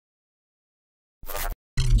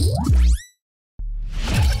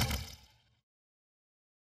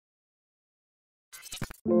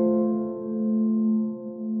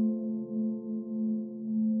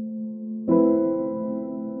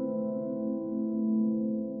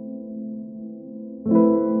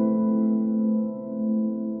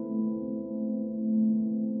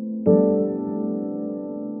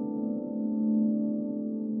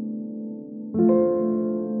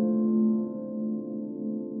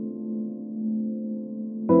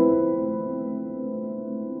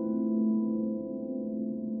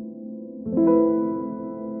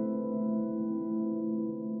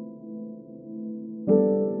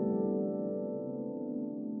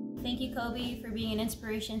Thank you, Kobe, for being an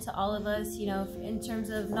inspiration to all of us, you know, in terms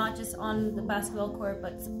of not just on the basketball court,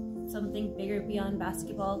 but something bigger beyond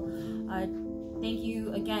basketball. Thank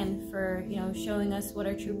you again for, you know, showing us what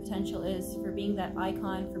our true potential is, for being that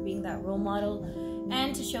icon, for being that role model,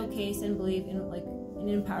 and to showcase and believe in in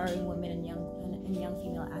empowering women and young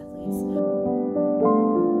female athletes.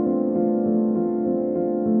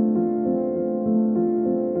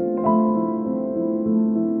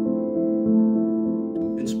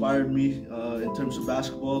 Inspired me in terms of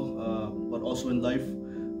basketball, but also in life.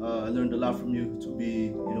 I learned a lot from you to be,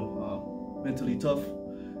 mentally tough,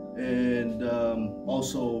 and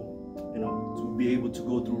also, to be able to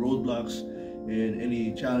go through roadblocks and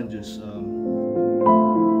any challenges.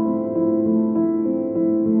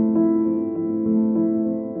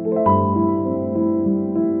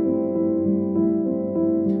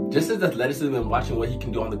 Just his athleticism and watching what he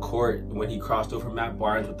can do on the court when he crossed over Matt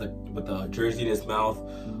Barnes with the jersey in his mouth.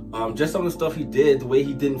 Just some of the stuff he did, the way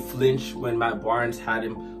he didn't flinch when Matt Barnes had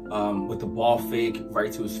him with the ball fake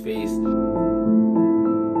right to his face.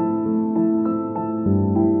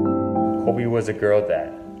 Kobe was a girl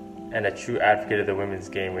dad and a true advocate of the women's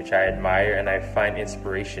game, which I admire and I find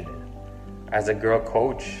inspiration in. As a girl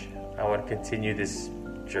coach, I want to continue this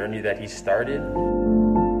journey that he started.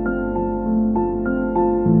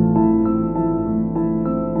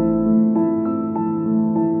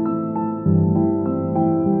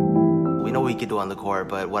 We know what he could do on the court,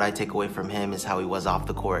 but what I take away from him is how he was off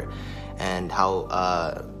the court and how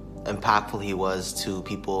impactful he was to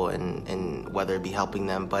people, and whether it be helping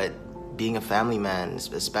them, but being a family man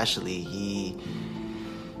especially.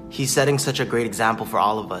 He's setting such a great example for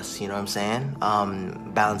all of us, you know what I'm saying?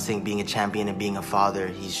 Balancing being a champion and being a father,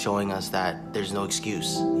 he's showing us that there's no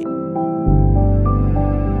excuse.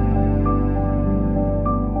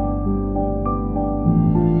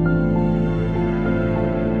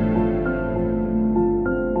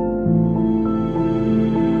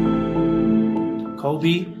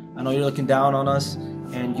 Kobe, I know you're looking down on us,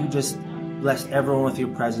 and you just blessed everyone with your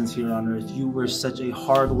presence here on earth. You were such a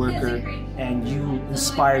hard worker, and you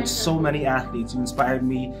inspired so many athletes. You inspired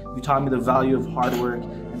me. You taught me the value of hard work,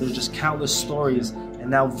 and there's just countless stories and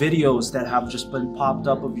now videos that have just been popped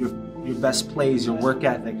up of your best plays, your work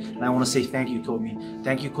ethic. And I want to say thank you, Kobe.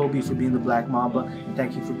 Thank you, Kobe, for being the Black Mamba, and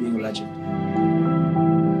thank you for being a legend.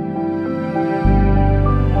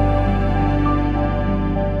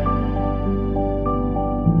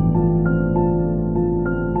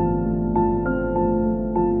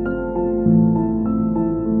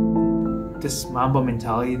 This Mamba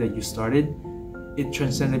mentality that you started, it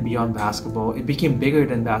transcended beyond basketball. It became bigger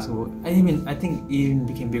than basketball. I think it even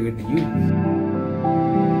became bigger than you.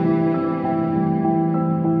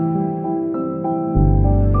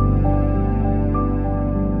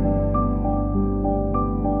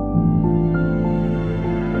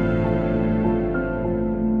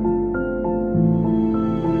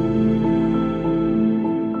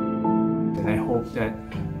 And I hope that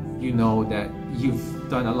you know that you've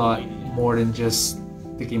done a lot more than just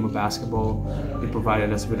the game of basketball. It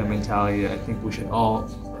provided us with a mentality that I think we should all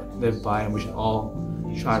live by, and we should all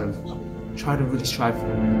try to really strive for.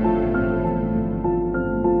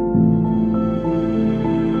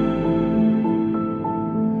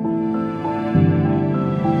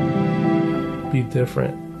 Be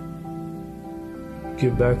different.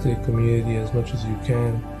 Give back to the community as much as you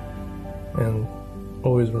can, and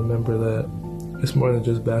always remember that it's more than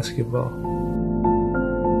just basketball.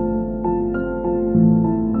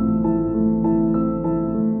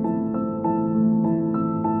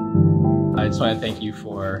 I just want to thank you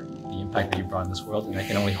for the impact that you brought in this world, and I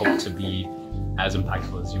can only hope to be as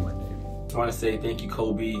impactful as you one day. I want to say thank you,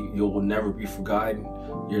 Kobe. You will never be forgotten.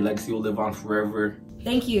 Your legacy will live on forever.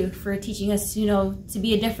 Thank you for teaching us, to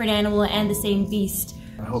be a different animal and the same beast.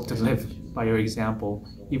 I hope to live by your example,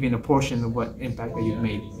 even a portion of what impact that you've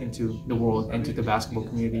made into the world and to the basketball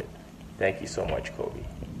community. Thank you so much, Kobe.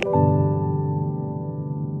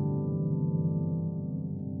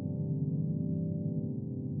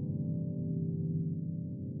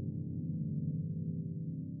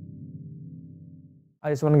 I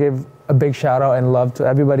just want to give a big shout out and love to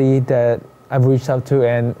everybody that I've reached out to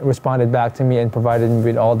and responded back to me and provided me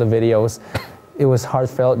with all the videos. It was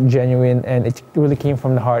heartfelt, genuine, and it really came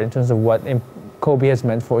from the heart in terms of what Kobe has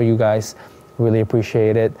meant for you guys. Really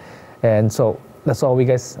appreciate it. And so that's all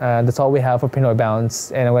that's all we have for Pinoy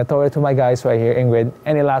Bounce. And I'm going to throw it to my guys right here. Ingrid,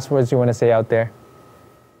 any last words you want to say out there?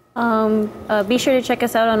 Be sure to check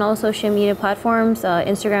us out on all social media platforms,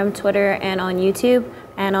 Instagram, Twitter, and on YouTube,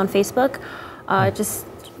 and on Facebook. Just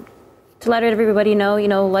to let everybody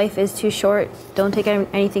know, life is too short. Don't take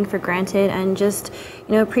anything for granted, and just,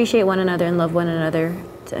 appreciate one another and love one another.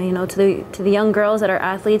 To the young girls that are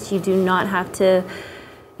athletes, you don't have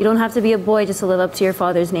to be a boy just to live up to your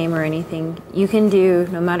father's name or anything. You can do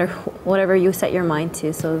no matter whatever you set your mind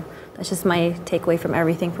to. So that's just my takeaway from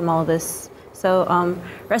everything from all of this. So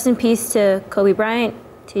rest in peace to Kobe Bryant,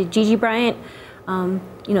 to Gigi Bryant,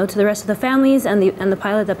 to the rest of the families and the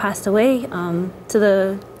pilot that passed away,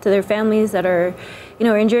 to their families that are,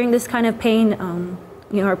 enduring this kind of pain.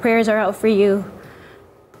 Our prayers are out for you.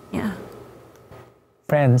 Yeah.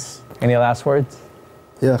 Friends, any last words?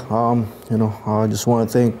 Yeah, I just want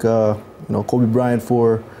to thank, Kobe Bryant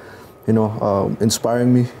for,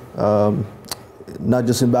 inspiring me, not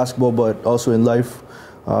just in basketball, but also in life.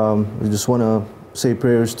 I just want to say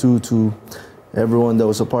prayers too to everyone that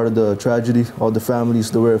was a part of the tragedy, all the families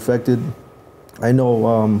that were affected. I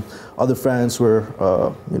know other fans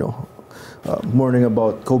were, mourning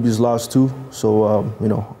about Kobe's loss too. So,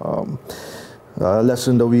 a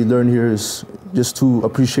lesson that we learn here is just to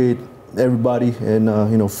appreciate everybody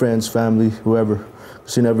and, friends, family, whoever,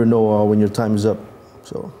 because you never know when your time is up.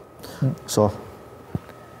 So,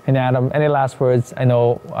 And Adam, any last words? I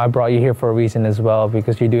know I brought you here for a reason as well,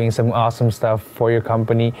 because you're doing some awesome stuff for your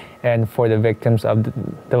company and for the victims of the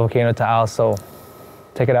volcano Taal. So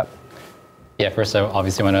take it up. Yeah, first I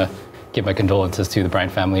obviously want to give my condolences to the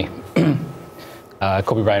Bryant family.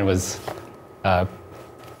 Kobe Bryant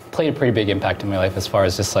played a pretty big impact in my life as far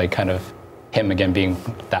as just kind of him again being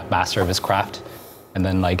that master of his craft, and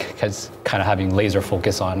then kind of having laser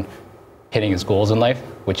focus on hitting his goals in life,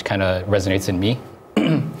 which kind of resonates in me.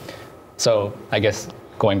 So I guess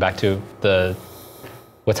going back to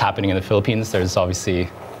what's happening in the Philippines, there's obviously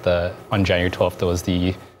on January 12th, there was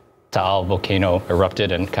the Taal volcano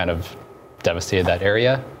erupted and kind of devastated that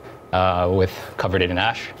area, covered it in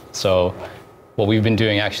ash. So what we've been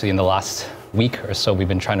doing actually in the last week or so, we've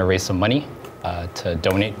been trying to raise some money to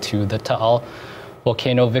donate to the Taal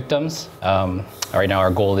volcano victims. Right now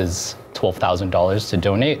our goal is $12,000 to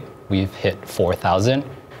donate. We've hit 4,000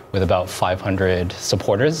 with about 500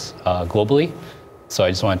 supporters globally. So I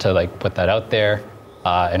just wanted to put that out there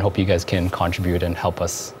and hope you guys can contribute and help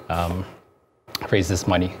us raise this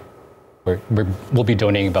money. We'll be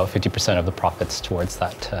donating about 50% of the profits towards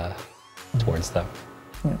that, towards them.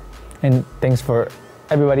 Yeah. And thanks for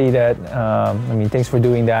everybody that, thanks for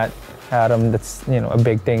doing that, Adam. That's, a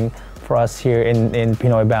big thing for us here in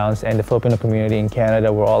Pinoy Bounce and the Filipino community in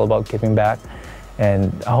Canada. We're all about giving back.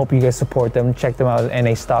 And I hope you guys support them. Check them out at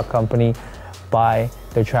NA Stock Company. Buy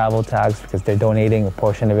their travel tags because they're donating a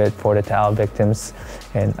portion of it for the Taal victims.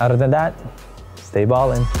 And other than that, stay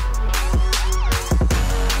ballin'.